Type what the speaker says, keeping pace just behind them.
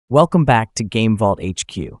Welcome back to GameVault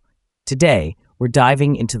HQ. Today, we're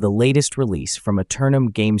diving into the latest release from Aeternum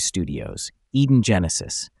Game Studios, Eden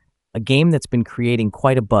Genesis, a game that's been creating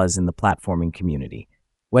quite a buzz in the platforming community.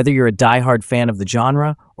 Whether you're a diehard fan of the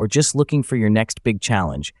genre or just looking for your next big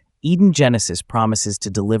challenge, Eden Genesis promises to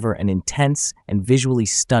deliver an intense and visually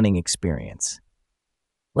stunning experience.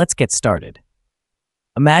 Let's get started.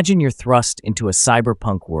 Imagine you're thrust into a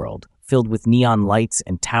cyberpunk world filled with neon lights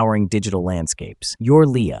and towering digital landscapes. You're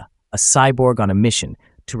Leah, a cyborg on a mission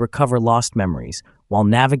to recover lost memories while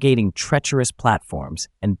navigating treacherous platforms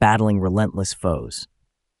and battling relentless foes.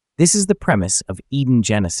 This is the premise of Eden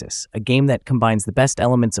Genesis, a game that combines the best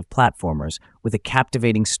elements of platformers with a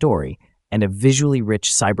captivating story and a visually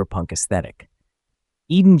rich cyberpunk aesthetic.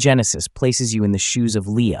 Eden Genesis places you in the shoes of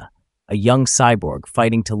Leah, a young cyborg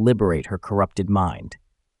fighting to liberate her corrupted mind.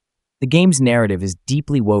 The game's narrative is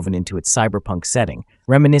deeply woven into its cyberpunk setting,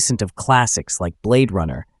 reminiscent of classics like Blade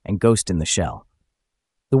Runner and Ghost in the Shell.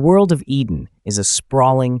 The world of Eden is a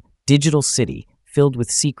sprawling, digital city filled with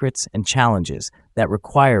secrets and challenges that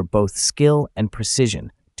require both skill and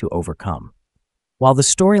precision to overcome. While the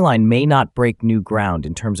storyline may not break new ground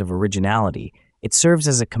in terms of originality, it serves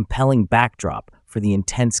as a compelling backdrop for the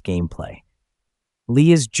intense gameplay.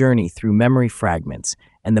 Leah's journey through memory fragments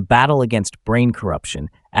and the battle against brain corruption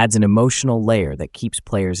adds an emotional layer that keeps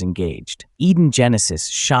players engaged. Eden Genesis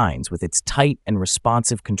shines with its tight and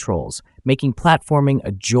responsive controls, making platforming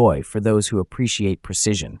a joy for those who appreciate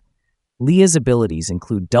precision. Leah's abilities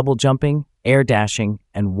include double jumping, air dashing,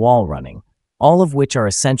 and wall running, all of which are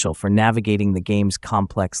essential for navigating the game's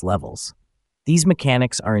complex levels. These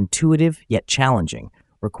mechanics are intuitive yet challenging,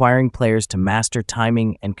 requiring players to master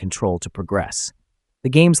timing and control to progress. The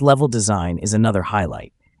game's level design is another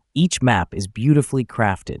highlight. Each map is beautifully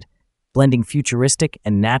crafted, blending futuristic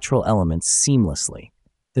and natural elements seamlessly.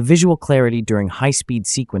 The visual clarity during high-speed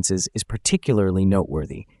sequences is particularly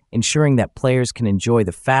noteworthy, ensuring that players can enjoy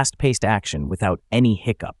the fast-paced action without any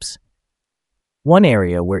hiccups. One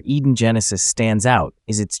area where Eden Genesis stands out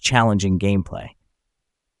is its challenging gameplay.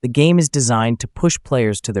 The game is designed to push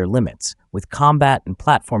players to their limits, with combat and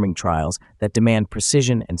platforming trials that demand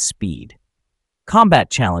precision and speed. Combat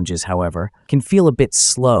challenges, however, can feel a bit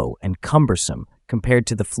slow and cumbersome compared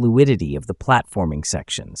to the fluidity of the platforming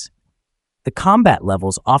sections. The combat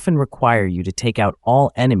levels often require you to take out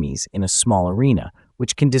all enemies in a small arena,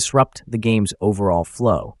 which can disrupt the game's overall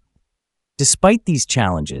flow. Despite these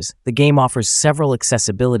challenges, the game offers several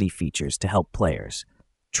accessibility features to help players.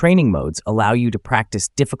 Training modes allow you to practice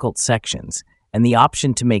difficult sections, and the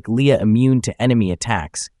option to make Leah immune to enemy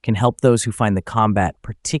attacks can help those who find the combat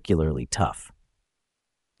particularly tough.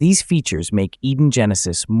 These features make Eden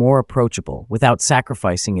Genesis more approachable without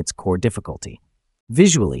sacrificing its core difficulty.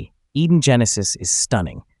 Visually, Eden Genesis is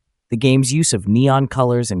stunning. The game's use of neon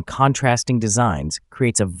colors and contrasting designs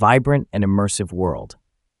creates a vibrant and immersive world.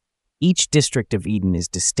 Each district of Eden is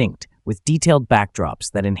distinct, with detailed backdrops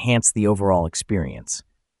that enhance the overall experience.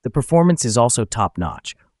 The performance is also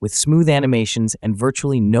top-notch, with smooth animations and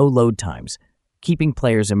virtually no load times, keeping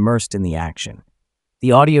players immersed in the action.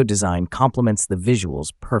 The audio design complements the visuals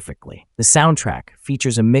perfectly. The soundtrack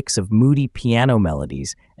features a mix of moody piano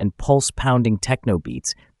melodies and pulse-pounding techno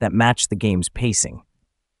beats that match the game's pacing.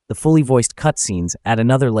 The fully voiced cutscenes add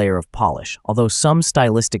another layer of polish, although some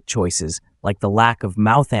stylistic choices, like the lack of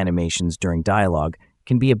mouth animations during dialogue,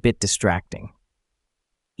 can be a bit distracting.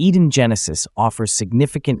 Eden Genesis offers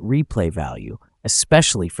significant replay value,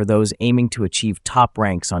 especially for those aiming to achieve top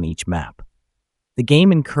ranks on each map. The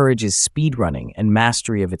game encourages speedrunning and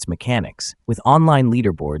mastery of its mechanics, with online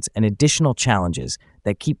leaderboards and additional challenges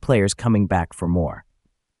that keep players coming back for more.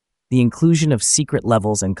 The inclusion of secret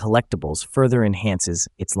levels and collectibles further enhances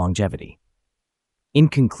its longevity. In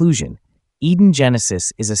conclusion, Eden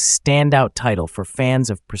Genesis is a standout title for fans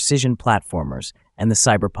of precision platformers and the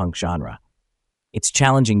cyberpunk genre. Its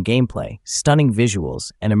challenging gameplay, stunning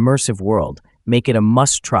visuals, and immersive world make it a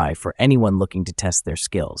must-try for anyone looking to test their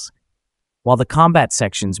skills. While the combat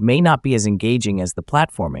sections may not be as engaging as the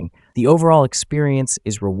platforming, the overall experience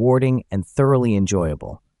is rewarding and thoroughly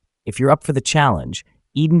enjoyable. If you're up for the challenge,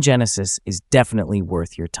 Eden Genesis is definitely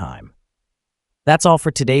worth your time. That's all for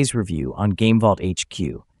today's review on GameVault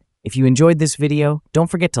HQ. If you enjoyed this video, don't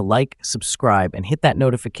forget to like, subscribe, and hit that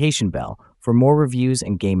notification bell for more reviews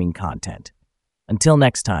and gaming content. Until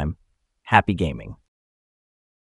next time, happy gaming.